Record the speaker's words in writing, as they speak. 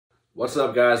What's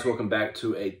up, guys? Welcome back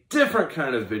to a different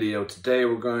kind of video. Today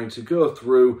we're going to go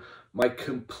through my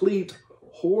complete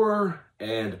horror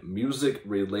and music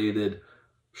related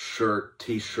shirt,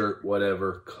 t-shirt,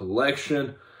 whatever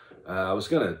collection. I was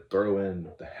gonna throw in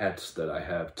the hats that I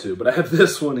have too, but I have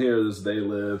this one here, this They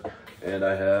Live, and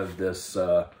I have this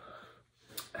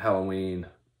Halloween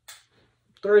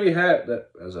 3 hat that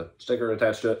has a sticker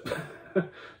attached to it,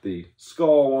 the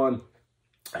skull one,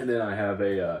 and then I have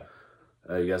a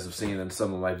you guys have seen in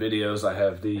some of my videos, I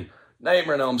have the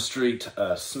Nightmare on Elm Street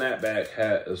snapback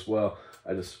hat as well.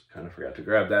 I just kind of forgot to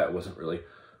grab that. Wasn't really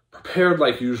prepared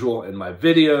like usual in my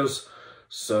videos.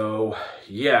 So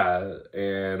yeah,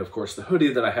 and of course the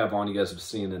hoodie that I have on, you guys have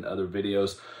seen in other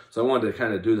videos. So I wanted to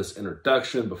kind of do this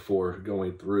introduction before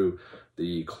going through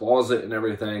the closet and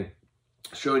everything,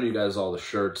 showing you guys all the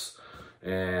shirts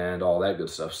and all that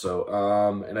good stuff. So,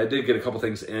 and I did get a couple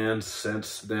things in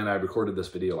since then. I recorded this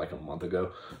video like a month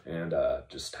ago and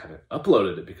just haven't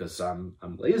uploaded it because I'm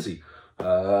lazy.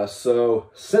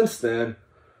 So since then,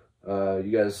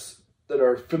 you guys that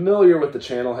are familiar with the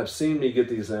channel have seen me get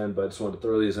these in, but I just wanted to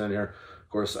throw these in here. Of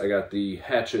course, I got the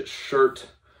Hatchet shirt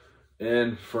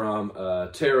in from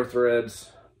Terror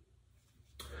Threads.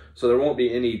 So there won't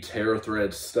be any Terror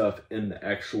Threads stuff in the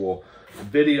actual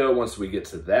video once we get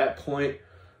to that point,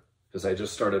 because I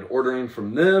just started ordering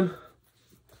from them.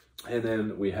 And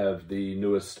then we have the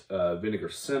newest Vinegar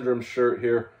Syndrome shirt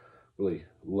here. Really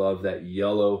love that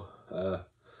yellow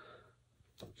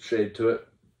shade to it.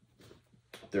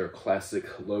 Their classic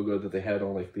logo that they had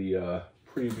on like the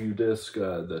preview disc,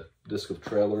 the disc of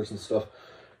trailers and stuff.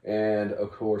 And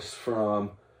of course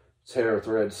from Terror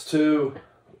Threads 2,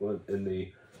 in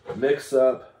the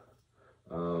mix-up,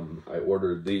 I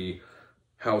ordered the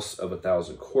House of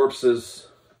 1,000 Corpses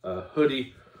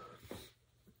hoodie.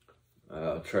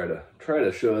 I'll try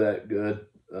to show that good.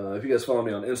 If you guys follow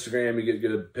me on Instagram, you get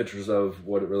good pictures of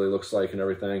what it really looks like and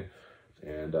everything.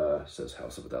 And it says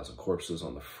House of 1,000 Corpses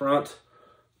on the front.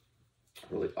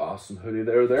 Really awesome hoodie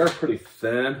there. They're pretty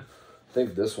thin. I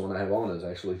think this one I have on is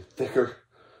actually thicker.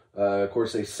 Of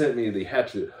course, they sent me the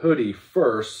Hatchet hoodie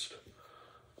first,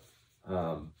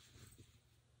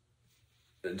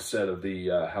 instead of the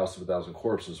House of 1,000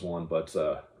 Corpses one, but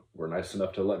were nice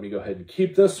enough to let me go ahead and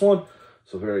keep this one.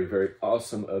 So very, very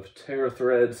awesome of Terror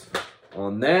Threads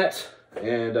on that.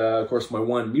 And of course, my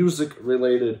one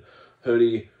music-related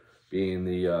hoodie being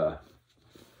the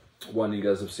one you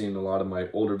guys have seen in a lot of my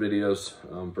older videos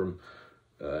from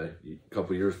a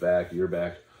couple years back, a year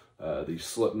back. The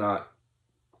Slipknot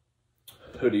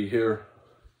hoodie here,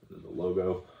 and the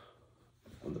logo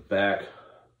on the back.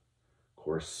 Of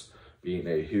course, being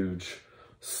a huge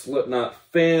Slipknot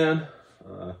fan,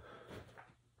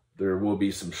 there will be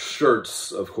some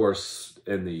shirts, of course,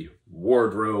 in the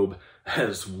wardrobe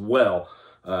as well.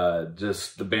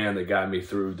 Just the band that got me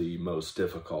through the most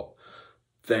difficult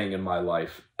thing in my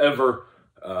life ever,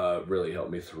 really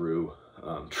helped me through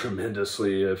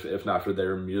tremendously. If not for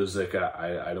their music,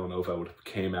 I don't know if I would have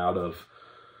came out of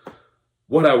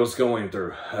what I was going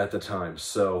through at the time.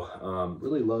 So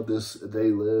really love this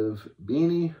They Live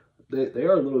beanie. They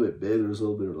are a little bit big. There's a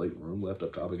little bit of like room left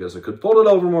up top. I guess I could fold it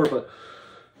over more, but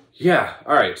yeah.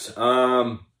 All right.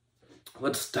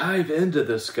 Let's dive into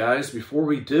this, guys. Before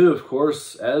we do, of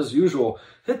course, as usual,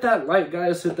 hit that like,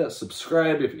 guys. Hit that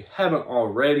subscribe if you haven't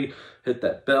already. Hit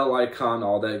that bell icon,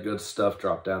 all that good stuff.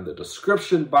 Drop down the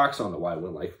description box. I don't know why I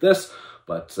went like this,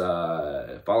 but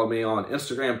follow me on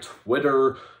Instagram,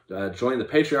 Twitter. Join the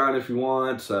Patreon if you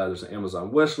want. There's an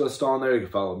Amazon wish list on there. You can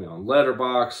follow me on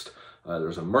Letterboxd.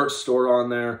 There's a merch store on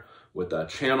there with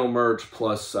channel merch,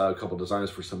 plus a couple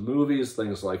designs for some movies,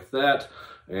 things like that.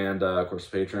 And of course,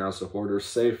 Patreon supporters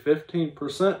save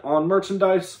 15% on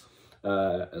merchandise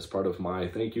as part of my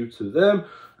thank you to them.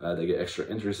 They get extra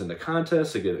entries into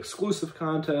contests. They get exclusive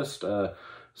contests.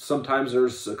 Sometimes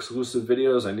there's exclusive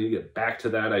videos. I need to get back to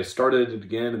that. I started it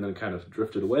again and then kind of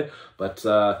drifted away. But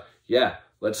yeah,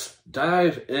 let's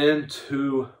dive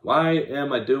into, why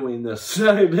am I doing this?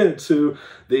 Dive into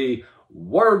the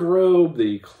wardrobe,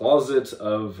 the closet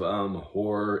of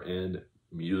horror and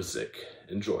music.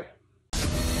 Enjoy.